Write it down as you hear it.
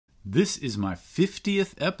This is my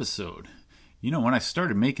 50th episode. You know, when I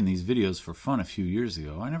started making these videos for fun a few years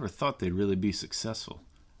ago, I never thought they'd really be successful.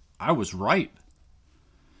 I was right.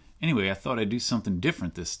 Anyway, I thought I'd do something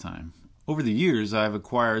different this time. Over the years, I've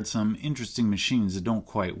acquired some interesting machines that don't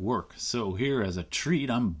quite work. So here, as a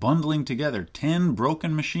treat, I'm bundling together 10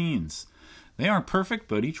 broken machines. They aren't perfect,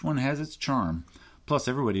 but each one has its charm. Plus,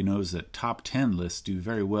 everybody knows that top 10 lists do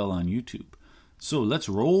very well on YouTube. So let's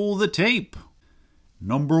roll the tape.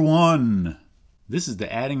 Number 1. This is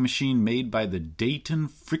the adding machine made by the Dayton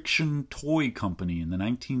Friction toy company in the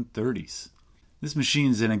 1930s. This machine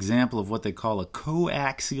is an example of what they call a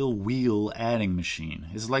coaxial wheel adding machine.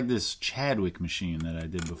 It's like this Chadwick machine that I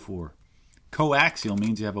did before. Coaxial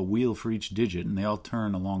means you have a wheel for each digit and they all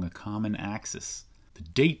turn along a common axis. The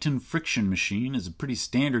Dayton Friction machine is a pretty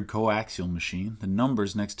standard coaxial machine. The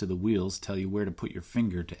numbers next to the wheels tell you where to put your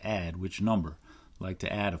finger to add which number. Like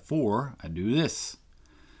to add a 4, I do this.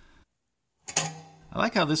 I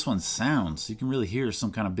like how this one sounds. You can really hear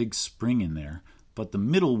some kind of big spring in there. But the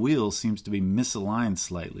middle wheel seems to be misaligned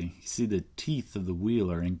slightly. You see the teeth of the wheel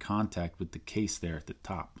are in contact with the case there at the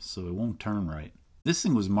top, so it won't turn right. This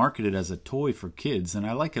thing was marketed as a toy for kids, and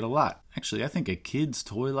I like it a lot. Actually, I think a kid's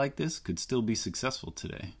toy like this could still be successful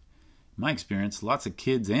today. In my experience, lots of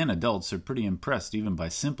kids and adults are pretty impressed even by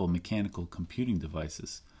simple mechanical computing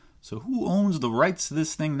devices. So who owns the rights to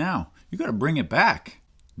this thing now? You gotta bring it back.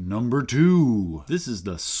 Number 2. This is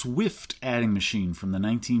the Swift adding machine from the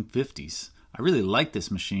 1950s. I really like this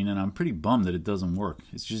machine and I'm pretty bummed that it doesn't work.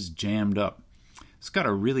 It's just jammed up. It's got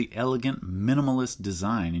a really elegant, minimalist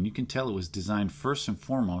design, and you can tell it was designed first and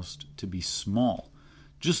foremost to be small.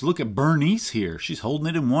 Just look at Bernice here. She's holding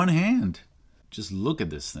it in one hand. Just look at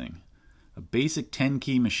this thing. A basic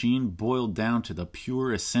 10-key machine boiled down to the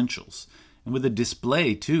pure essentials. And with a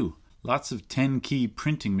display too. Lots of 10-key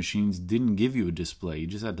printing machines didn't give you a display. You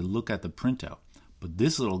just had to look at the printout. But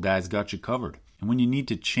this little guy's got you covered. And when you need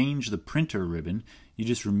to change the printer ribbon, you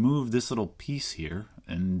just remove this little piece here,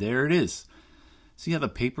 and there it is. See how the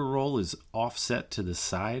paper roll is offset to the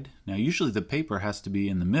side? Now usually the paper has to be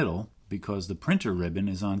in the middle because the printer ribbon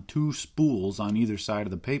is on 2 spools on either side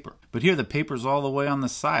of the paper. But here the paper's all the way on the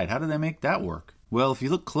side. How do they make that work? Well, if you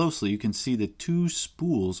look closely, you can see the 2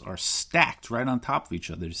 spools are stacked right on top of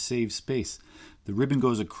each other to save space. The ribbon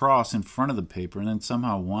goes across in front of the paper and then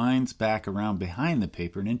somehow winds back around behind the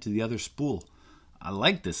paper and into the other spool. I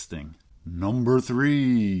like this thing. Number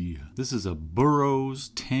 3. This is a Burroughs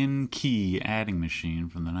 10 Key adding machine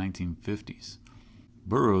from the 1950s.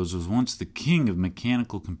 Burroughs was once the king of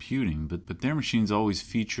mechanical computing, but their machines always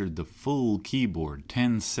featured the full keyboard,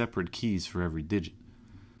 10 separate keys for every digit.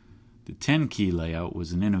 The 10-key layout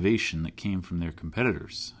was an innovation that came from their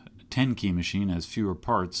competitors. A 10-key machine has fewer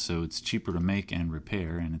parts, so it's cheaper to make and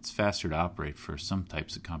repair, and it's faster to operate for some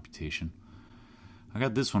types of computation. I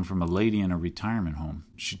got this one from a lady in a retirement home.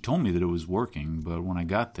 She told me that it was working, but when I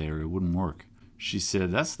got there, it wouldn't work. She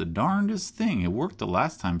said, "That's the darndest thing. It worked the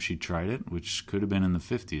last time she tried it," which could have been in the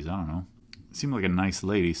 50s, I don't know. It seemed like a nice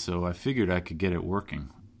lady, so I figured I could get it working.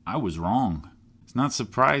 I was wrong. It's not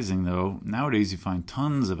surprising, though. Nowadays you find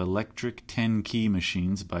tons of electric 10-key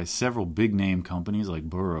machines by several big-name companies like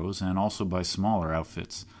Burroughs and also by smaller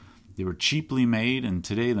outfits. They were cheaply made, and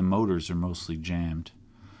today the motors are mostly jammed.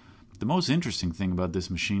 The most interesting thing about this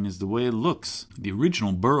machine is the way it looks. The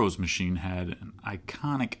original Burroughs machine had an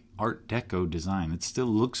iconic Art Deco design that still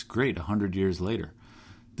looks great 100 years later.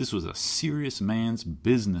 This was a serious man's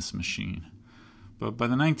business machine. But by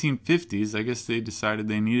the 1950s, I guess they decided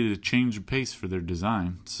they needed to change the pace for their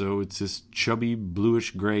design, so it's this chubby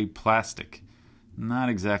bluish-gray plastic. Not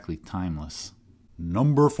exactly timeless.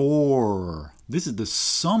 Number 4. This is the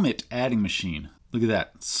SUMiT adding machine. Look at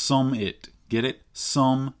that. SUMiT. Get it?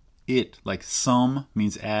 SUMiT. Like sum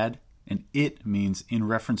means add, and it means in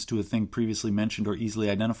reference to a thing previously mentioned or easily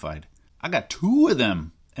identified. I got 2 of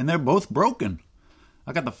them, and they're both broken.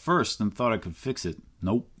 I got the first and thought I could fix it.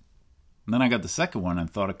 Nope. And then I got the second one and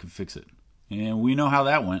thought I could fix it. And we know how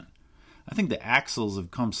that went. I think the axles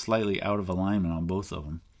have come slightly out of alignment on both of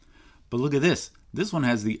them. But look at this. This one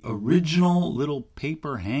has the original little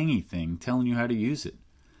paper hangy thing telling you how to use it.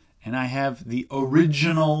 And I have the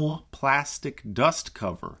original plastic dust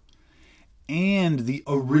cover. And the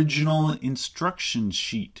original instruction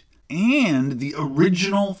sheet. And the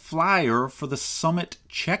original flyer for the SUMiT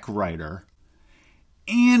check writer.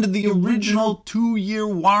 And the original 2-year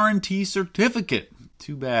warranty certificate.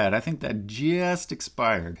 Too bad. I think that just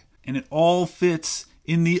expired. And it all fits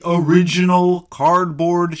in the original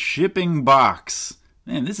cardboard shipping box.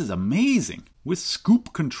 Man, this is amazing. With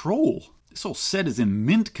scoop control. This whole set is in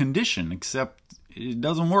mint condition, except it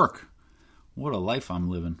doesn't work. What a life I'm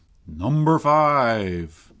living. Number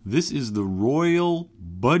 5. This is the Royal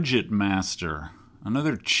Budgetmaster.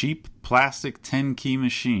 Another cheap plastic 10-key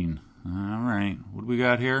machine. Alright, what do we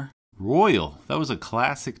got here? Royal. That was a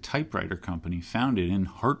classic typewriter company founded in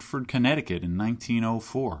Hartford, Connecticut in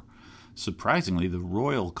 1904. Surprisingly, the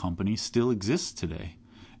Royal Company still exists today.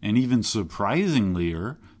 And even surprisingly,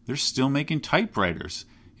 they're still making typewriters.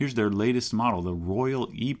 Here's their latest model, the Royal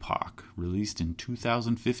Epoch, released in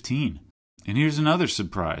 2015. And here's another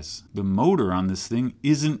surprise. The motor on this thing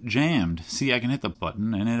isn't jammed. See, I can hit the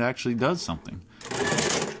button and it actually does something.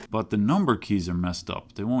 But the number keys are messed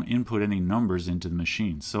up. They won't input any numbers into the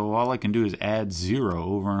machine. So all I can do is add 0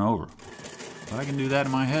 over and over. But I can do that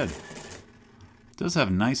in my head. It does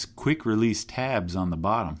have nice quick release tabs on the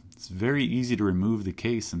bottom. It's very easy to remove the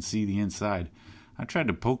case and see the inside. I tried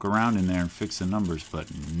to poke around in there and fix the numbers, but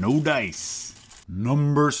no dice.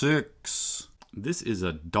 Number 6. This is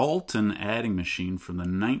a Dalton adding machine from the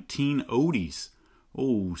 1980s.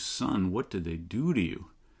 Oh, son, what did they do to you?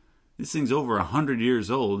 This thing's over 100 years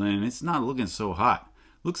old, and it's not looking so hot.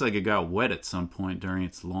 Looks like it got wet at some point during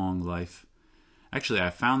its long life. Actually, I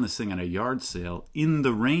found this thing at a yard sale in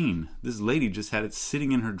the rain. This lady just had it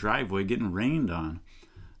sitting in her driveway getting rained on.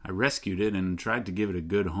 I rescued it and tried to give it a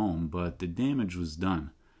good home, but the damage was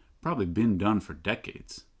done. Probably been done for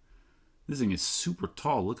decades. This thing is super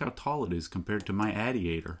tall. Look how tall it is compared to my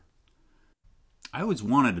Addiator. I always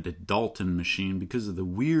wanted a Dalton machine because of the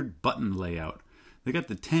weird button layout. They got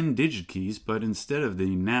the 10-digit keys, but instead of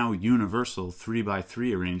the now universal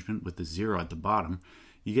 3x3 arrangement with the 0 at the bottom,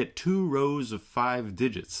 you get 2 rows of 5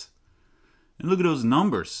 digits. And look at those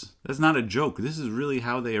numbers. That's not a joke. This is really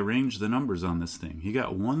how they arrange the numbers on this thing. You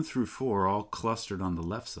got 1 through 4 all clustered on the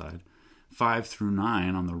left side, 5 through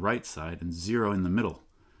 9 on the right side, and 0 in the middle.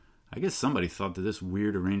 I guess somebody thought that this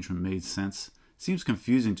weird arrangement made sense. Seems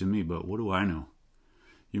confusing to me, but what do I know?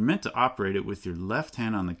 You're meant to operate it with your left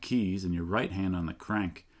hand on the keys and your right hand on the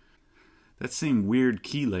crank. That same weird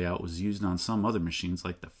key layout was used on some other machines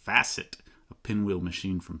like the Facet, a pinwheel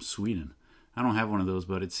machine from Sweden. I don't have one of those,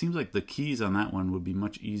 but it seems like the keys on that one would be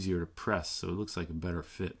much easier to press, so it looks like a better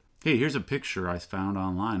fit. Hey, here's a picture I found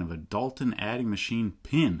online of a Dalton adding machine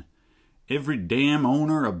pin. Every damn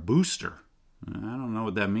owner a booster. I don't know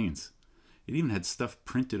what that means. It even had stuff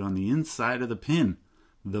printed on the inside of the pin.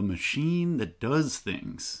 The machine that does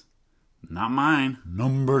things. Not mine.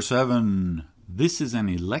 Number 7. This is an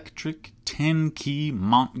electric 10-key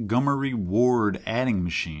Montgomery Ward adding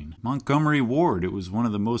machine. Montgomery Ward, it was one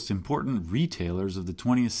of the most important retailers of the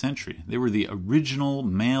 20th century. They were the original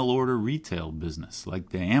mail-order retail business, like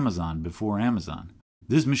the Amazon before Amazon.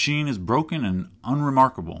 This machine is broken and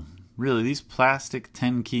unremarkable. Really, these plastic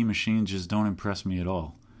 10-key machines just don't impress me at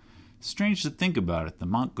all. Strange to think about it, the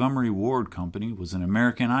Montgomery Ward Company was an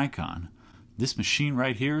American icon. This machine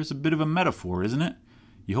right here is a bit of a metaphor, isn't it?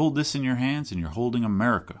 You hold this in your hands and you're holding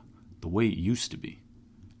America, the way it used to be.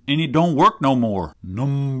 And it don't work no more.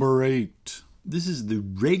 Number 8. This is the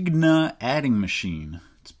Regna adding machine.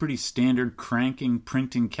 It's a pretty standard cranking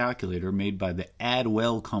printing calculator made by the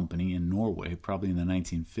Adwell Company in Norway, probably in the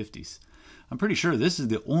 1950s. I'm pretty sure this is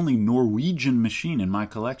the only Norwegian machine in my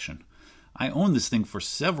collection. I owned this thing for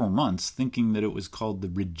several months thinking that it was called the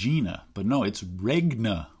Regina, but no, it's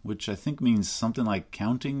Regna, which I think means something like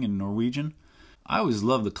counting in Norwegian. I always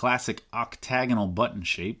loved the classic octagonal button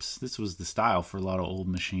shapes. This was the style for a lot of old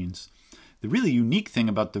machines. The really unique thing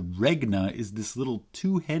about the Regna is this little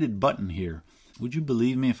 2-headed button here. Would you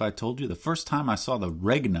believe me if I told you the first time I saw the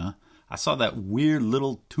Regna, I saw that weird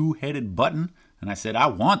little 2-headed button, and I said, I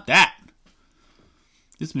want that!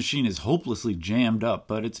 This machine is hopelessly jammed up,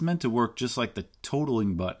 but it's meant to work just like the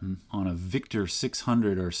totaling button on a Victor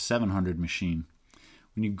 600 or 700 machine.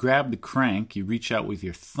 When you grab the crank, you reach out with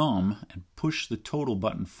your thumb and push the total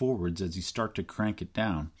button forwards as you start to crank it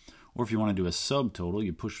down. Or if you want to do a subtotal,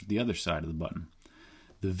 you push the other side of the button.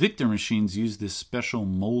 The Victor machines use this special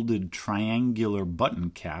molded triangular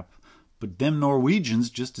button cap, but them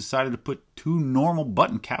Norwegians just decided to put 2 normal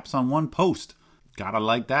button caps on one post. Gotta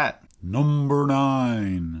like that. Number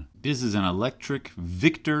 9. This is an electric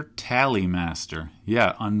Victor Tallymaster.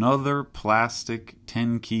 Yeah, another plastic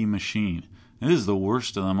 10-key machine. It is the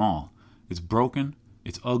worst of them all. It's broken,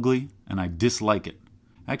 it's ugly, and I dislike it.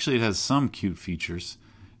 Actually, it has some cute features.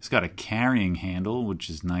 It's got a carrying handle, which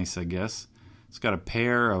is nice, I guess. It's got a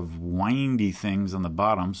pair of windy things on the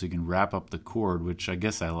bottom so you can wrap up the cord, which I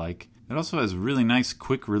guess I like. It also has really nice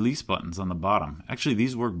quick release buttons on the bottom. Actually,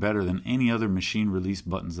 these work better than any other machine release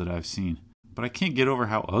buttons that I've seen. but I can't get over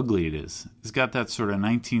how ugly it is. It's got that sort of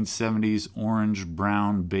 1970s orange,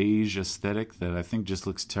 brown, beige aesthetic that I think just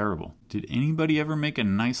looks terrible. Did anybody ever make a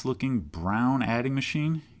nice looking brown adding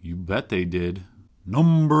machine? You bet they did.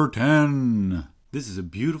 Number 10. This is a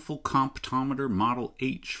beautiful Comptometer Model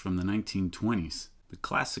H from the 1920s. The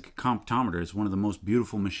classic Comptometer is one of the most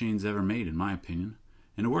beautiful machines ever made, in my opinion.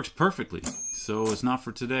 And it works perfectly, so it's not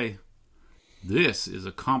for today. This is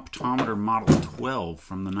a Comptometer Model 12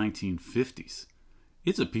 from the 1950s.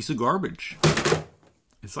 It's a piece of garbage.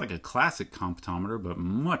 It's like a classic Comptometer, but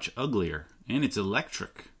much uglier. And it's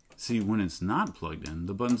electric. See, when it's not plugged in,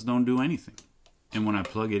 the buttons don't do anything. And when I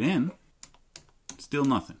plug it in, still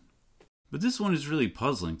nothing. But this one is really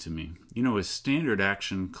puzzling to me. You know, a standard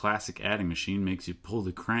action classic adding machine makes you pull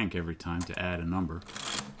the crank every time to add a number.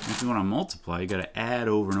 And if you want to multiply, you got to add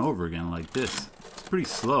over and over again like this. It's pretty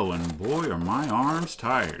slow, and boy are my arms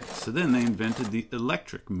tired. So then they invented the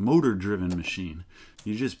electric motor-driven machine.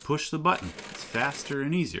 You just push the button. It's faster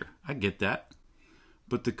and easier. I get that.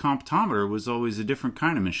 But the Comptometer was always a different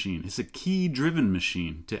kind of machine. It's a key-driven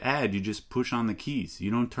machine. To add, you just push on the keys.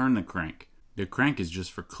 You don't turn the crank. The crank is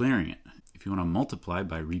just for clearing it. If you want to multiply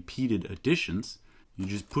by repeated additions, you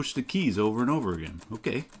just push the keys over and over again.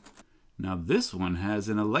 Okay. Now this one has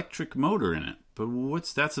an electric motor in it, but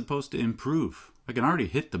what's that supposed to improve? I can already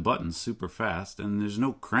hit the buttons super fast, and there's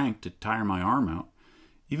no crank to tire my arm out.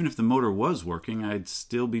 Even if the motor was working, I'd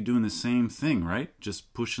still be doing the same thing, right?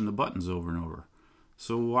 Just pushing the buttons over and over.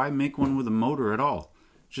 So why make one with a motor at all?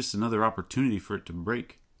 Just another opportunity for it to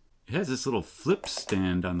break. It has this little flip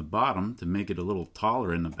stand on the bottom to make it a little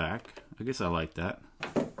taller in the back. I guess I like that.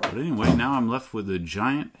 But anyway, now I'm left with a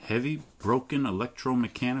giant, heavy, broken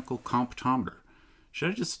electromechanical Comptometer.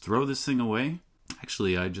 Should I just throw this thing away?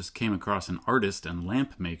 Actually, I just came across an artist and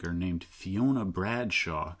lamp maker named Fiona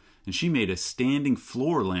Bradshaw, and she made a standing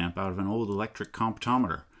floor lamp out of an old electric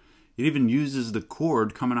Comptometer. It even uses the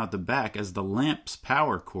cord coming out the back as the lamp's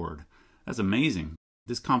power cord. That's amazing.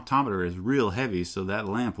 This Comptometer is real heavy, so that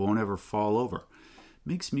lamp won't ever fall over.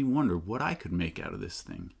 Makes me wonder what I could make out of this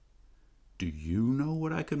thing. Do you know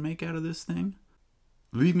what I could make out of this thing?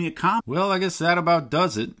 Leave me a comment. Well, I guess that about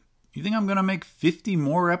does it. You think I'm going to make 50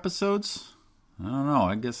 more episodes? I don't know.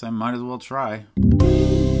 I guess I might as well try.